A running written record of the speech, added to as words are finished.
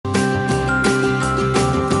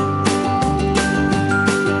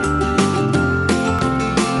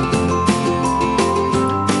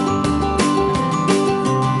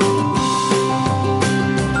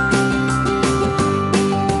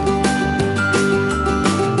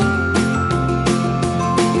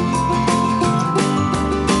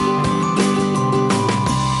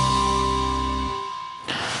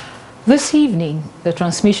This evening, the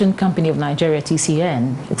Transmission Company of Nigeria,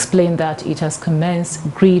 TCN, explained that it has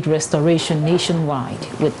commenced grid restoration nationwide,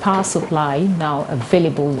 with power supply now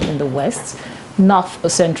available in the west,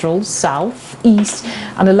 north, central, south, east,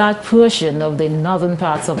 and a large portion of the northern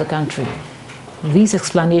parts of the country. This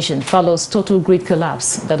explanation follows total grid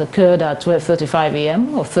collapse that occurred at 12:35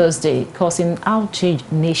 a.m. of Thursday, causing outage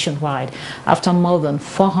nationwide after more than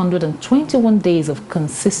 421 days of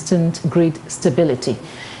consistent grid stability.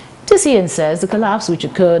 TCN says the collapse, which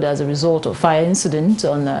occurred as a result of fire incident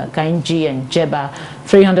on Kainji and Jeba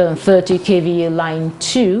 330 kVA line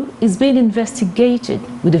 2, is being investigated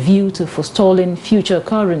with a view to forestalling future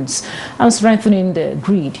occurrence and strengthening the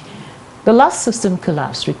grid. The last system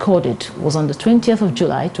collapse recorded was on the 20th of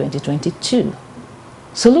July 2022.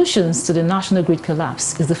 Solutions to the national grid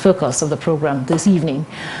collapse is the focus of the program this evening.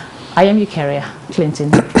 I am your carrier,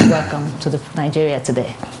 Clinton. Welcome to Nigeria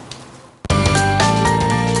Today.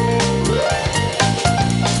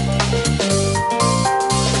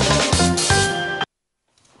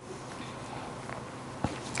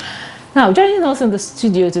 Now, joining us in the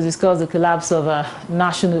studio to discuss the collapse of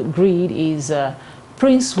national grid is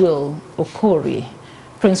Prince Will Okorie.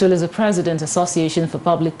 Prince Will is the President, Association for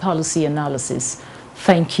Public Policy Analysis.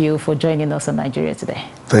 Thank you for joining us on Nigeria Today.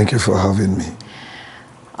 Thank you for having me.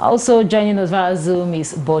 Also joining us via Zoom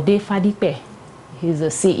is Bode Fadipe. He's the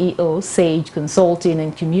CEO, Sage Consulting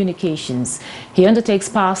and Communications. He undertakes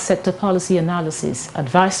power sector policy analysis,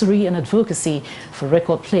 advisory and advocacy for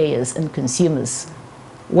record players and consumers.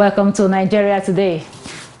 Welcome to Nigeria Today.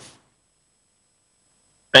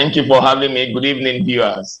 Thank you for having me. Good evening,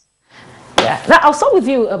 viewers. Yeah, now I'll start with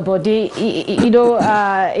you, Bode. You know,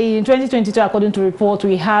 in 2022, according to report,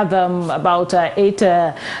 we had about 8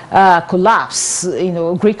 collapse,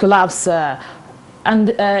 grid collapse.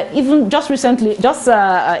 And even just recently,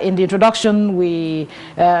 in the introduction, we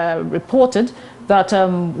reported that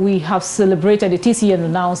we have celebrated, the TCN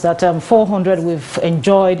announced that 400 we've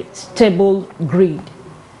enjoyed stable grid,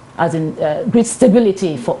 as in grid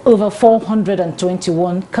stability for over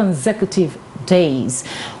 421 consecutive days.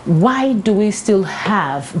 Why do we still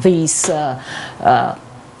have this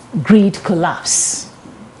grid collapse?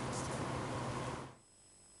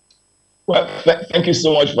 Well, thank you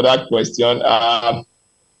so much for that question.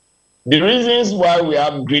 The reasons why we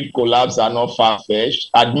have grid collapse are not far-fetched.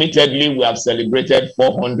 Admittedly, we have celebrated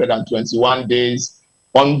 421 days,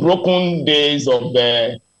 unbroken days of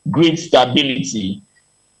grid stability.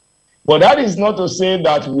 But that is not to say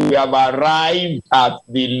that we have arrived at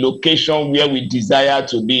the location where we desire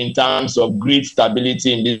to be in terms of grid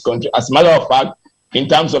stability in this country. As a matter of fact, in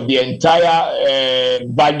terms of the entire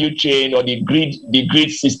value chain or the grid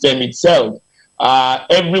system itself,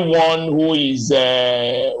 everyone who is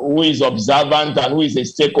observant and who is a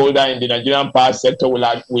stakeholder in the Nigerian power sector will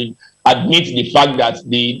admit the fact that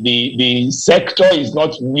the sector is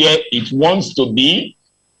not where it wants to be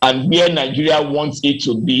and where Nigeria wants it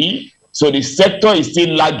to be. So the sector is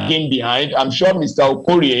still lagging behind. I'm sure Mr.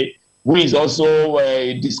 Okorie, who is also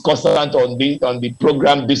a discussant on the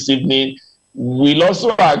program this evening, will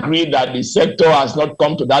also agree that the sector has not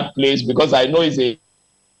come to that place, because I know it's a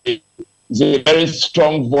very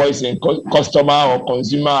strong voice in customer or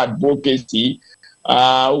consumer advocacy.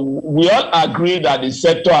 We all agree that the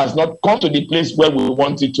sector has not come to the place where we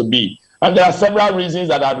want it to be. And there are several reasons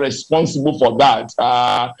that are responsible for that.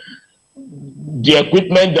 The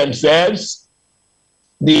equipment themselves,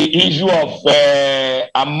 the issue of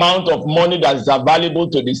amount of money that is available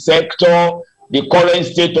to the sector, the current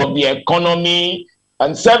state of the economy,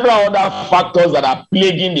 and several other factors that are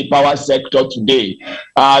plaguing the power sector today.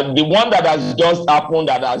 The one that has just happened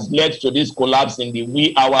that has led to this collapse in the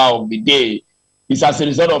wee hour of the day is as a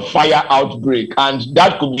result of fire outbreak, and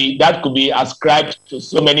that could be ascribed to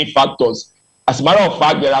so many factors. As a matter of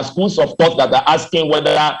fact, there are schools of thought that are asking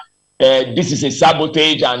whether this is a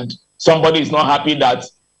sabotage and somebody is not happy that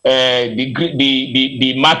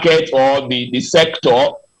the market or the sector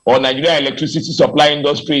or Nigerian electricity supply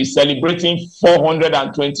industry is celebrating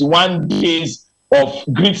 421 days of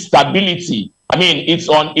grid stability. I mean,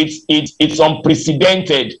 it's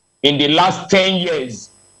unprecedented in the last 10 years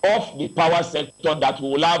of the power sector that we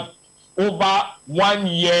will have over 1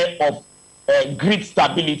 year of grid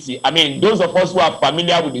stability. I mean, those of us who are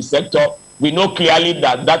familiar with the sector, we know clearly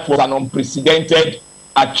that that was an unprecedented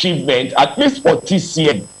achievement, at least for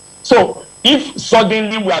TCN. So if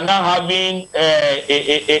suddenly we are now having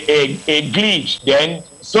a glitch, then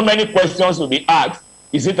so many questions will be asked.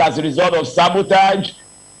 Is it as a result of sabotage?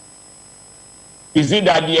 Is it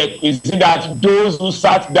that those who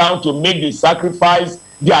sat down to make the sacrifice,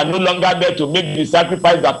 they are no longer there to make the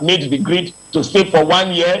sacrifice that made the grid to stay for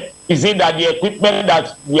 1 year? Is it that the equipment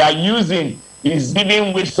that we are using is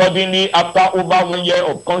dealing with suddenly after over 1 year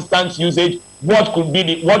of constant usage? What could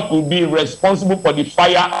be responsible for the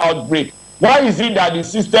fire outbreak? Why is it that the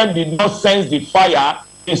system did not sense the fire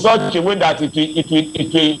in such a way that it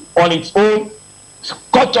will on its own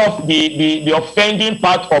cut off the offending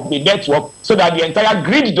part of the network, so that the entire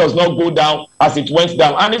grid does not go down as it went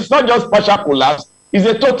down? And it's not just partial collapse, it's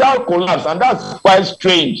a total collapse, and that's quite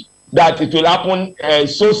strange that it will happen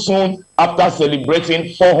so soon after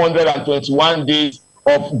celebrating 421 days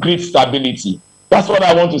of grid stability. That's what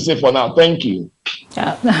I want to say for now. Thank you.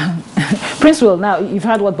 Prince Will, now you've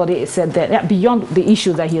heard what Bode said there. Beyond the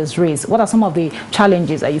issue that he has raised, what are some of the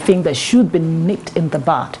challenges that you think that should be nipped in the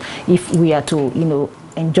bud if we are to,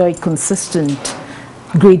 enjoy consistent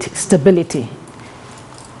grid stability?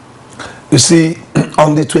 You see,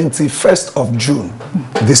 on the 21st of June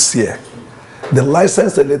this year, the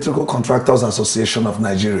Licensed Electrical Contractors Association of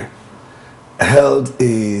Nigeria held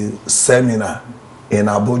a seminar in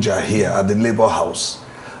Abuja here at the Labour House.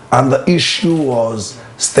 And the issue was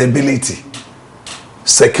stability,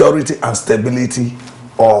 security and stability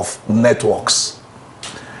of networks.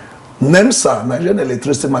 NEMSA, Nigerian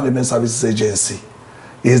Electricity Management Services Agency,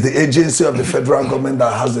 is the agency of the federal government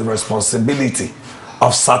that has the responsibility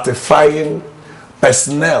of certifying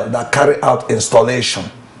personnel that carry out installation,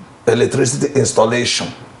 electricity installation.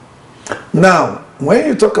 Now, when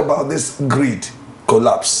you talk about this grid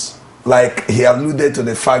collapse, like he alluded to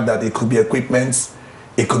the fact that it could be equipment,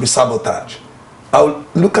 it could be sabotage. I'll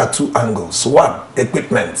look at two angles. One,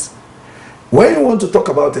 equipment. When you want to talk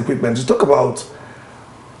about equipment, you talk about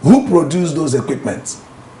who produced those equipment,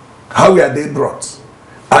 how were they brought,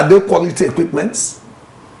 are they quality equipments,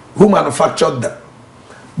 who manufactured them,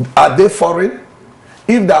 are they foreign?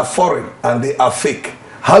 If they are foreign and they are fake,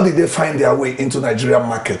 how did they find their way into Nigerian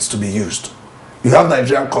markets to be used? You have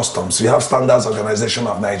Nigerian Customs, you have Standards Organization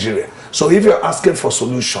of Nigeria. So if you're asking for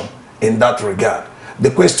solution in that regard,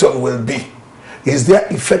 the question will be, is there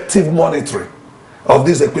effective monitoring of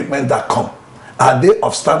these equipment that come? Are they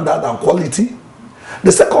of standard and quality?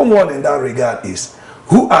 The second one in that regard is,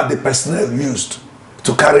 who are the personnel used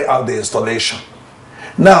to carry out the installation?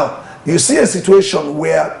 Now, you see a situation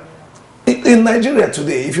where in Nigeria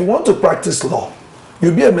today, if you want to practice law,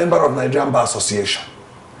 you'll be a member of Nigerian Bar Association.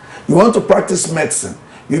 You want to practice medicine,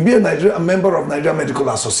 you'll be a member of Nigerian Medical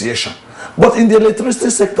Association. But in the electricity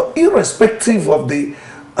sector, irrespective of the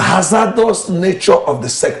hazardous nature of the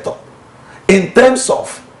sector, in terms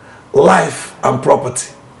of life and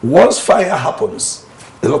property, once fire happens,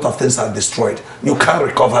 a lot of things are destroyed. You can't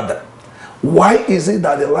recover them. Why is it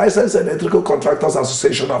that the Licensed Electrical Contractors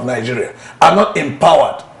Association of Nigeria are not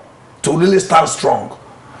empowered to really stand strong,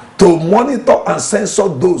 to monitor and censor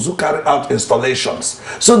those who carry out installations,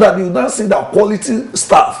 so that you don't see that quality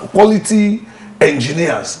staff, quality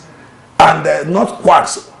engineers, and not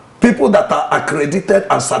quacks, people that are accredited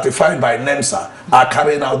and certified by NEMSA are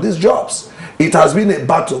carrying out these jobs? It has been a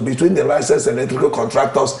battle between the licensed electrical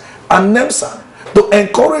contractors and NEMSA to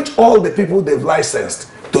encourage all the people they've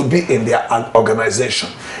licensed to be in their organization.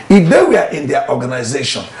 If they were in their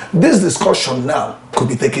organization, this discussion now could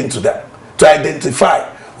be taken to them to identify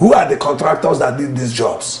who are the contractors that did these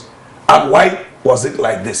jobs and why was it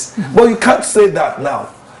like this. But you can't say that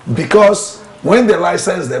now, because when they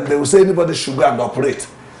license them, they will say anybody should go and operate,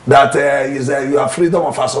 that you have freedom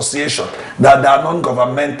of association, that they are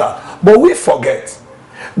non-governmental. But we forget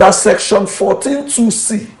that section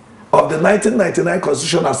 14(2)(c) of the 1999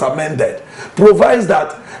 Constitution as amended provides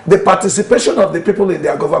that the participation of the people in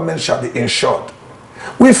their government shall be ensured.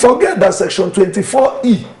 We forget that section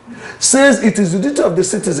 24(e) says it is the duty of the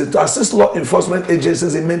citizen to assist law enforcement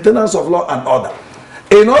agencies in maintenance of law and order.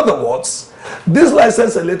 In other words, these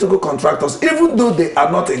licensed electrical contractors, even though they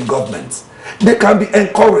are not in government, they can be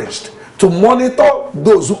encouraged to monitor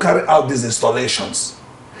those who carry out these installations.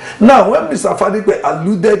 Now, when Mr. Fadipe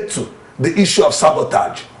alluded to the issue of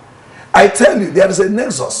sabotage, I tell you, there is a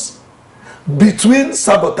nexus between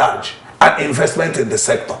sabotage and investment in the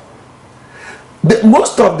sector.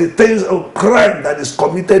 Most of the things of crime that is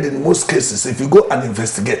committed in most cases, if you go and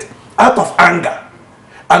investigate, out of anger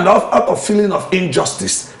and out of feeling of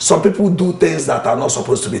injustice, some people do things that are not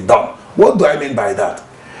supposed to be done. What do I mean by that?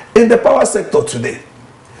 In the power sector today,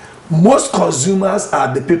 most consumers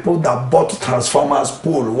are the people that bought transformers,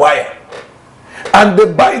 pole, wire. And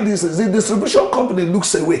they buy this, the distribution company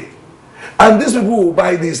looks away. And these people will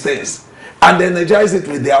buy these things and energize it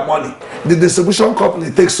with their money. The distribution company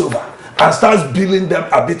takes over and starts billing them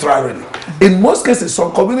arbitrarily. In most cases,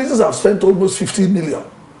 some communities have spent almost 50 million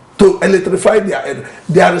to electrify their area.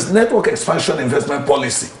 There is network expansion investment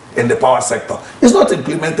policy in the power sector. It's not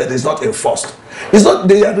implemented, it's not enforced. It's not,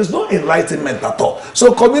 there is no enlightenment at all.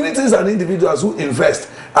 So communities and individuals who invest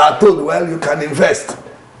are told, well, you can invest.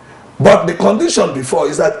 But the condition before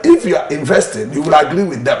is that if you are investing, you will agree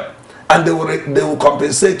with them and they will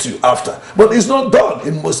compensate you after. But it's not done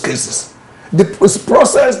in most cases. The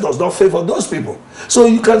process does not favor those people. So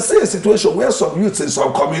you can see a situation where some youths in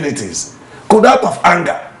some communities could, out of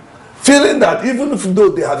anger, feeling that even if though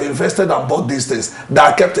they have invested and bought these things, they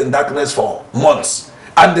are kept in darkness for months.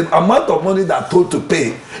 And the amount of money they are told to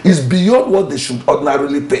pay is beyond what they should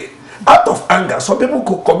ordinarily pay. Out of anger, some people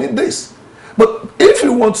could commit this. But if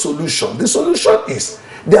you want solution, the solution is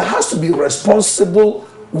there has to be a responsible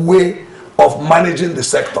way of managing the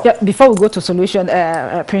sector. Yeah, before we go to solution,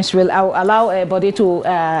 Prince Will, I'll allow Bode to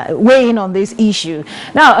weigh in on this issue.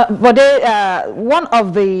 Now, Bode, one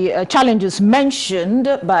of the challenges mentioned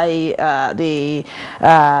by the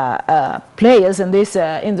players in this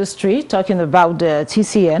industry, talking about the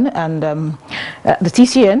TCN and the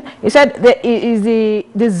TCN, he said there is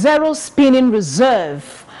the zero spinning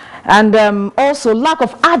reserve and also lack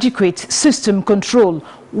of adequate system control.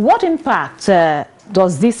 What impact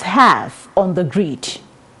does this have on the grid?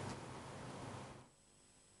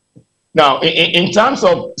 Now, in terms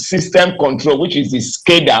of system control, which is the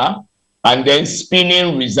SCADA, and then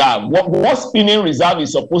spinning reserve, what spinning reserve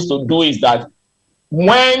is supposed to do is that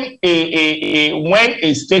when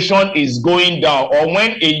a station is going down or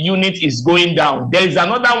when a unit is going down, there is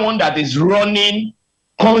another one that is running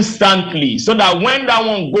constantly, so that when that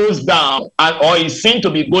one goes down or is seen to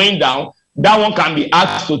be going down, that one can be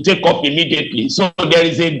asked to take up immediately. So there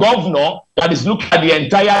is a governor that is looking at the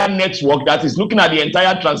entire network, that is looking at the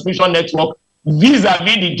entire transmission network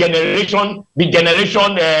vis-a-vis the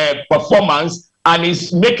generation performance, and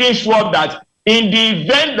is making sure that in the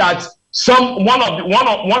event that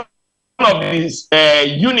one of these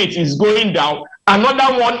units is going down,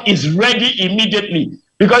 another one is ready immediately.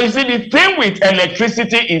 Because you see, the thing with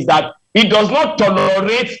electricity is that it does not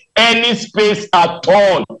tolerate any space at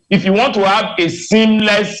all. If you want to have a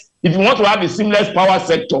seamless power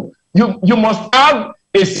sector, you must have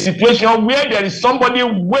a situation where there is somebody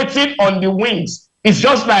waiting on the wings. It's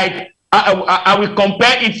just like I will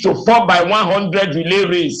compare it to 4x100 relay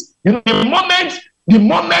race. You know, the moment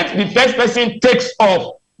the first person takes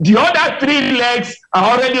off, the other three legs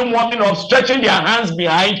are already warming up, stretching their hands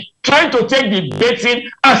behind, trying to take the baiting.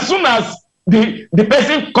 As soon as the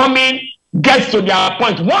person coming gets to their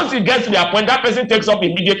point, once he gets to their point, that person takes up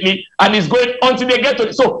immediately and is going until they get to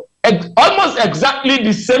it. So almost exactly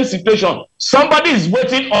the same situation. Somebody is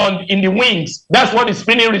waiting in the wings. That's what the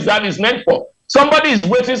spinning reserve is meant for. Somebody is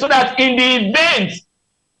waiting so that in the event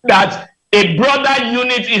that a brother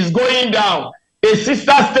unit is going down, a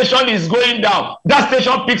sister station is going down, that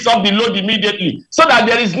station picks up the load immediately, so that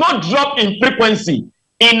there is no drop in frequency.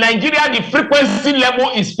 In Nigeria, the frequency level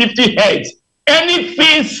is 50 hertz.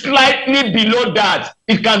 Anything slightly below that,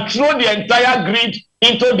 it can throw the entire grid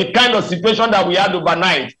into the kind of situation that we had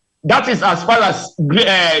overnight. That is as far as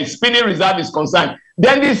spinning reserve is concerned.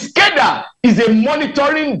 Then the SCADA is a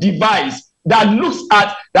monitoring device that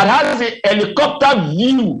has a helicopter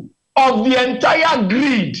view of the entire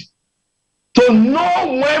grid to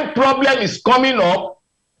know when problem is coming up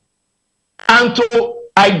and to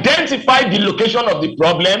identify the location of the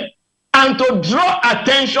problem and to draw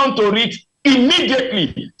attention to it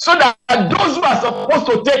immediely, so that those who are supposed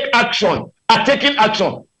to take action are taking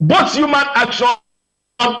action, both human action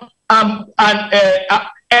and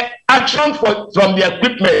action from the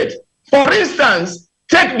equipment. For instance,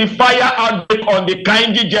 take the fire outbreak on the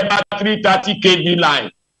Kainji Jeba 330 kV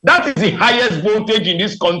line. That is the highest voltage in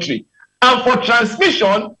this country. And for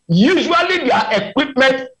transmission, usually their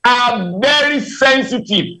equipment are very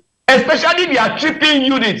sensitive, especially their tripping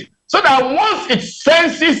unit, so that once it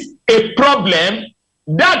senses a problem,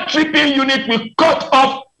 that tripping unit will cut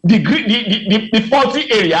off the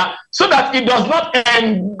faulty area, so that it does not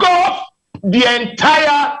engulf the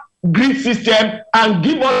entire grid system and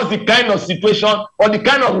give us the kind of situation or the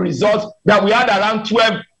kind of results that we had around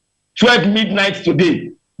 12 midnight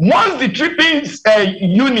today. Once the tripping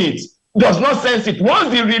unit does not sense it, once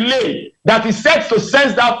the relay that is set to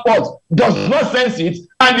sense that fault does not sense it,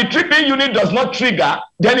 and the tripping unit does not trigger,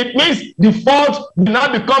 then it means the fault will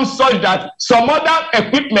now become such that some other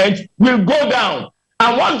equipment will go down.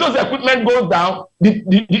 And once those equipment goes down,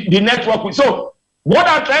 the network will. So what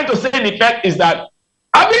I'm trying to say in effect is that,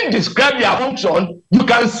 having described their function, you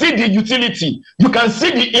can see the utility, you can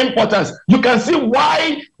see the importance, you can see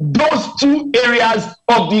why those two areas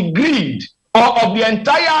of the grid or of the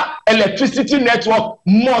entire electricity network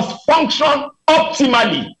must function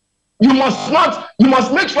optimally. you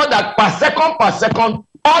must make sure that per second,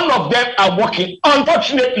 all of them are working.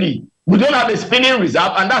 Unfortunately, we don't have a spinning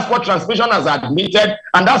reserve, and that's what transmission has admitted,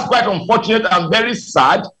 and that's quite unfortunate and very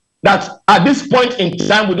sad that at this point in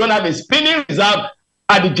time, we don't have a spinning reserve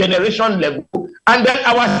at the generation level. And then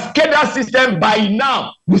our SCADA system, by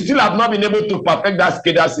now, we still have not been able to perfect that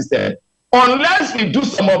SCADA system. Unless we do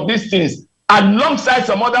some of these things alongside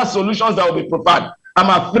some other solutions that will be provided, I'm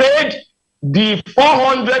afraid the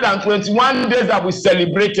 421 days that we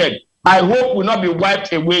celebrated, I hope will not be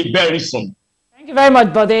wiped away very soon. Thank you very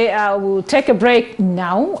much, Bode. We'll take a break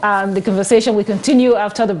now, and the conversation will continue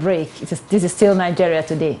after the break. This is still Nigeria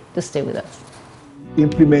Today. Just stay with us.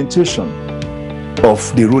 Implementation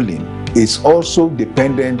of the ruling is also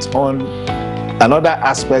dependent on another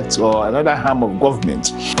aspect or another arm of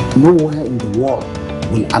government. Nowhere in the world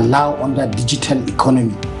will allow, under digital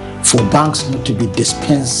economy, for banks not to be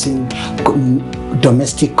dispensing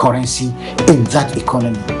domestic currency in that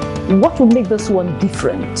economy. What will make this one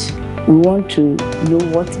different? We want to know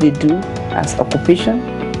what they do as occupation.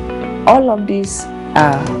 All of these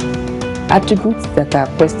are attributes that are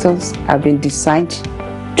questions have been designed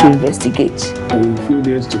to investigate. In a few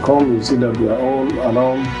days to come, you see that we are all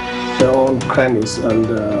around their own crannies and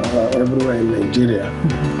everywhere in Nigeria,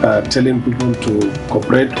 telling people to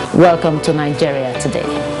cooperate. Welcome to Nigeria Today.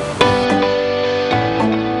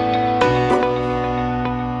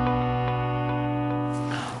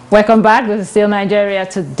 Welcome back. This is still Nigeria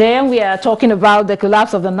Today, and we are talking about the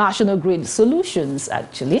collapse of the national grid solutions,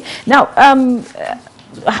 actually. Now,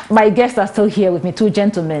 my guests are still here with me, two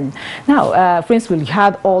gentlemen. Now, Prince, we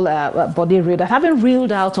had all Bode read. I haven't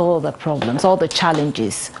reeled out all the problems, all the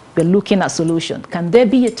challenges. We're looking at solutions. Can there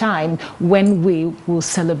be a time when we will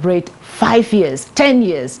celebrate 5 years, 10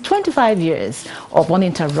 years, 25 years of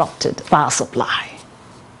uninterrupted power supply?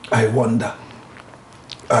 I wonder.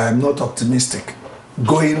 I am not optimistic.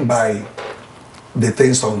 Going by the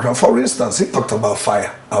things on ground. For instance, he talked about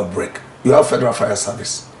fire outbreak. You have Federal Fire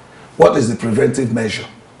Service. What is the preventive measure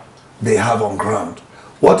they have on ground?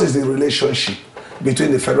 What is the relationship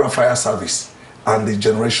between the Federal Fire Service and the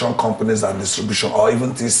generation companies and distribution, or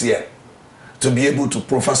even TCN, to be able to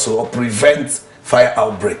profess or prevent fire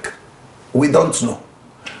outbreak? We don't know.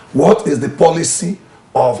 What is the policy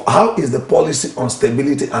of, how is the policy on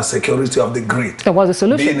stability and security of the grid There was a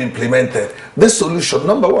solution being implemented? This solution,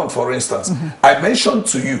 number one, for instance, I mentioned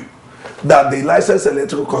to you that the licensed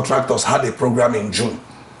electrical contractors had a program in June.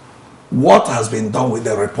 What has been done with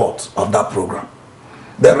the report of that program?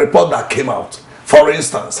 The report that came out. For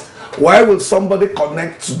instance, why will somebody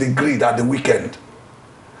connect to the grid at the weekend?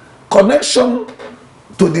 Connection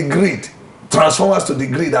to the grid, transformers to the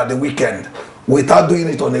grid at the weekend, without doing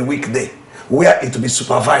it on a weekday, where it will be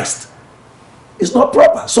supervised, it's not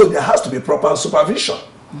proper. So there has to be proper supervision,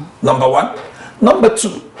 number one. Number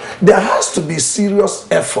two, there has to be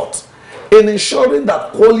serious effort in ensuring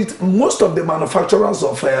that quality. Most of the manufacturers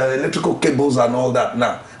of electrical cables and all that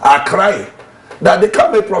now are crying that they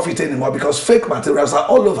can't make profit anymore because fake materials are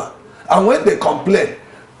all over. And when they complain,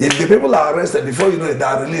 if the people are arrested, before you know it, they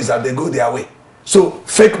are released and they go their way. So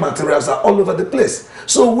fake materials are all over the place.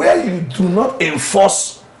 So where you do not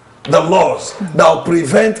enforce the laws that will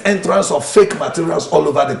prevent entrance of fake materials all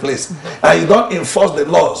over the place, and you don't enforce the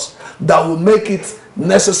laws that will make it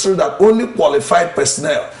necessary that only qualified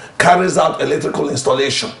personnel carries out electrical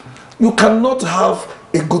installation, you cannot have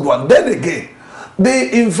a good one. Then again,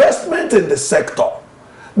 the investment in the sector,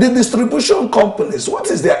 the distribution companies,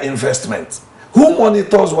 what is their investment? Who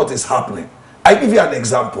monitors what is happening? I give you an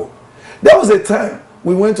example. There was a time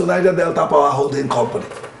we went to Niger Delta Power Holding Company.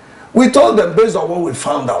 We told them, based on what we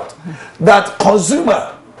found out, that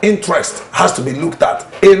consumer interest has to be looked at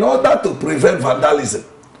in order to prevent vandalism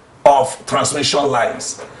of transmission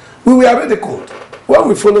lines. We were ridiculed. When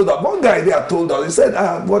we followed up, one guy there told us, he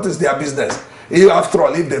said, what is their business? After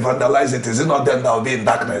all, if they vandalize it, is it not them that will be in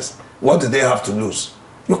darkness? What do they have to lose?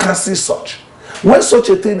 You can see such. When such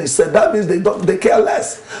a thing is said, that means they care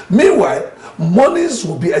less. Meanwhile, monies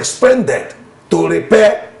will be expended to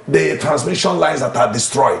repair the transmission lines that are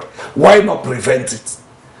destroyed. Why not prevent it?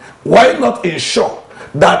 Why not ensure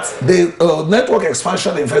that the network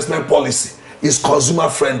expansion investment policy is consumer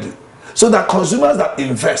friendly, so that consumers that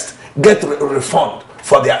invest get refund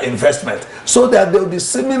for their investment, so that there will be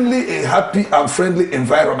seemingly a happy and friendly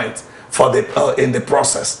environment for the in the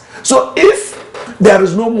process. So if there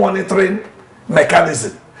is no monitoring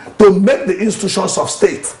mechanism to make the institutions of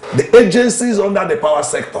state, the agencies under the power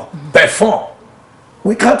sector, perform,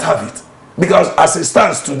 we can't have it. Because as it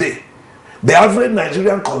stands today, the average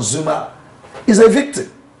Nigerian consumer is a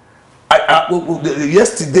victim.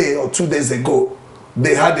 Yesterday or 2 days ago,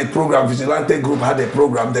 they had a program, Vigilante Group had a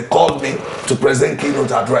program, they called me to present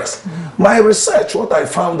keynote address. My research, what I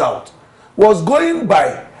found out, was going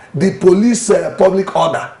by the Police Public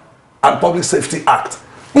Order and Public Safety Act,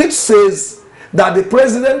 which says that the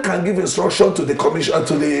president can give instruction to the commission,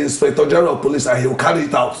 to the Inspector General of Police, and he will carry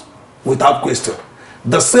it out without question.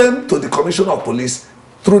 The same to the Commissioner of Police,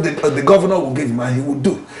 through the governor will give him and he will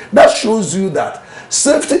do. That shows you that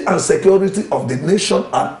safety and security of the nation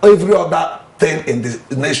and every other thing in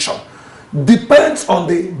the nation depends on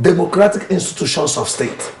the democratic institutions of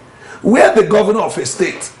state. Where the governor of a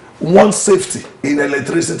state wants safety in the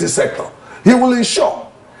electricity sector, he will ensure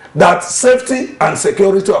that safety and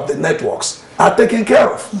security of the networks are taken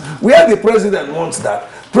care of. Where the president wants that,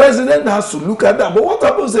 president has to look at that. But what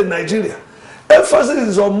happens in Nigeria? Emphasis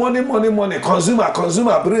is on money, money, money, consumer,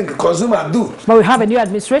 consumer bring, consumer do. But we have a new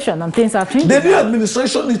administration and things are changing. The new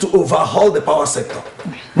administration needs to overhaul the power sector.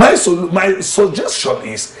 My suggestion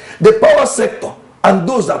is the power sector and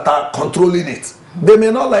those that are controlling it, they may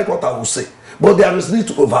not like what I will say, but there is need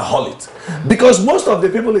to overhaul it. Because most of the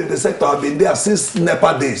people in the sector have been there since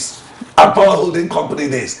NEPA days and power holding company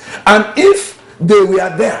days. And if they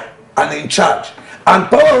were there and in charge, and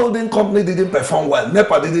power holding company didn't perform well,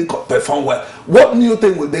 NEPA didn't perform well, what new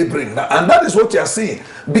thing will they bring? And that is what you are seeing.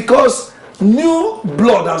 Because new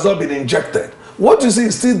blood has not been injected. What you see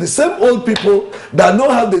is still the same old people that know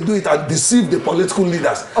how they do it and deceive the political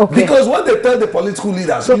leaders. Okay. Because what they tell the political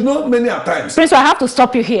leaders, so, you know, many a times. Prince, I have to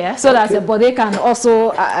stop you here so that the body can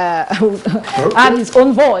also add his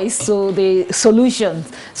own voice to the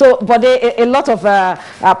solutions. So, but a lot of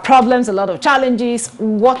problems, a lot of challenges.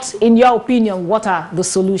 What, in your opinion, what are the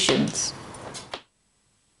solutions?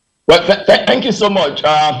 Well, thank you so much.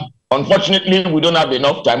 Unfortunately, we don't have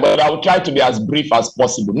enough time, but I will try to be as brief as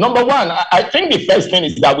possible. Number one, I think the first thing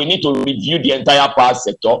is that we need to review the entire power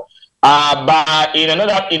sector. But in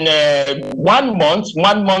 1 month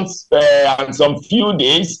and some few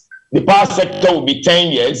days, the power sector will be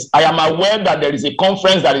 10 years. I am aware that there is a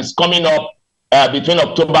conference that is coming up between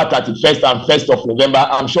October 31st and 1st of November.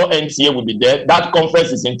 I'm sure NTA will be there. That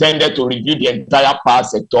conference is intended to review the entire power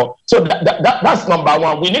sector. So that's number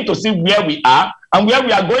one. We need to see where we are and where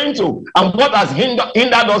we are going to, and what has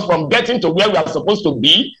hindered us from getting to where we are supposed to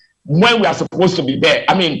be when we are supposed to be there.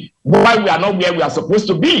 I mean, why we are not where we are supposed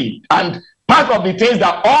to be. And part of the things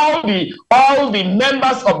that all the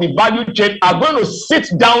members of the value chain are going to sit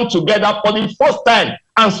down together for the first time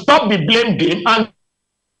and stop the blame game and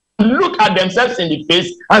look at themselves in the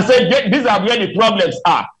face and say, these are where the problems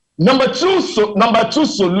are. Number two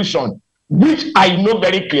solution, which I know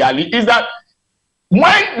very clearly, is that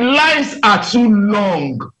when lines are too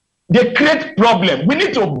long, they create problem. We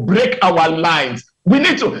need to break our lines. We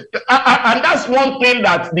need to, and that's one thing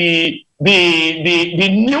that the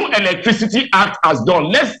new Electricity Act has done.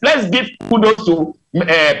 Let's give kudos to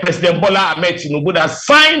President Bola Ahmed Tinubu that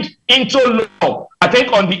signed into law, I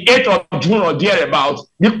think on the 8th of June or thereabouts,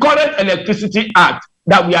 the current Electricity Act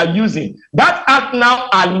that we are using. That act now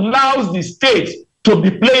allows the state to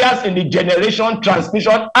be players in the generation,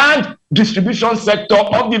 transmission, and distribution sector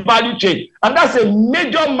of the value chain. And that's a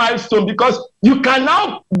major milestone because you can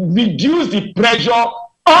now reduce the pressure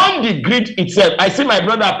on the grid itself. I see my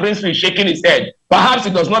brother Princely shaking his head. Perhaps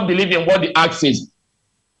he does not believe in what the act says.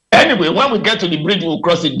 Anyway, when we get to the bridge, we'll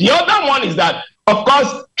cross it. The other one is that, of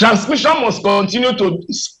course, transmission must continue to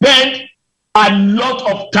spend a lot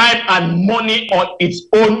of time and money on its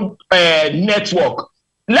own network.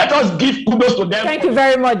 Let us give kudos to them. Thank you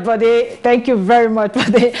very much, Bode. Thank you very much,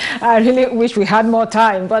 Bode. I really wish we had more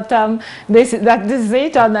time, but this is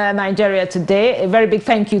it on Nigeria Today. A very big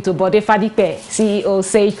thank you to Bode Fadipe, CEO,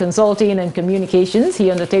 Sage Consulting and Communications. He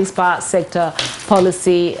undertakes power sector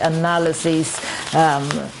policy analysis.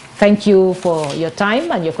 Thank you for your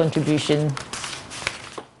time and your contribution.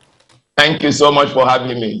 Thank you so much for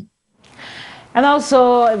having me. And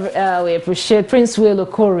also, we appreciate Prince Will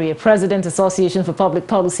Okori, President, Association for Public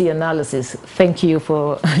Policy Analysis. Thank you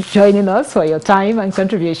for joining us, for your time and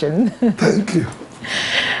contribution. Thank you.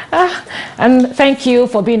 And thank you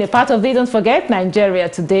for being a part of it. Don't forget, Nigeria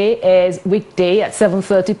Today is weekday at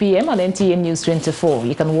 7:30 p.m. on NTA News 24.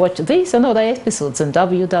 You can watch this and other episodes on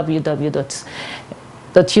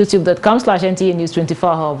www.youtube.com/NTA News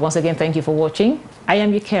 24 Hub. Once again, thank you for watching. I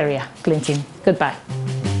am your carrier, Clinton. Goodbye.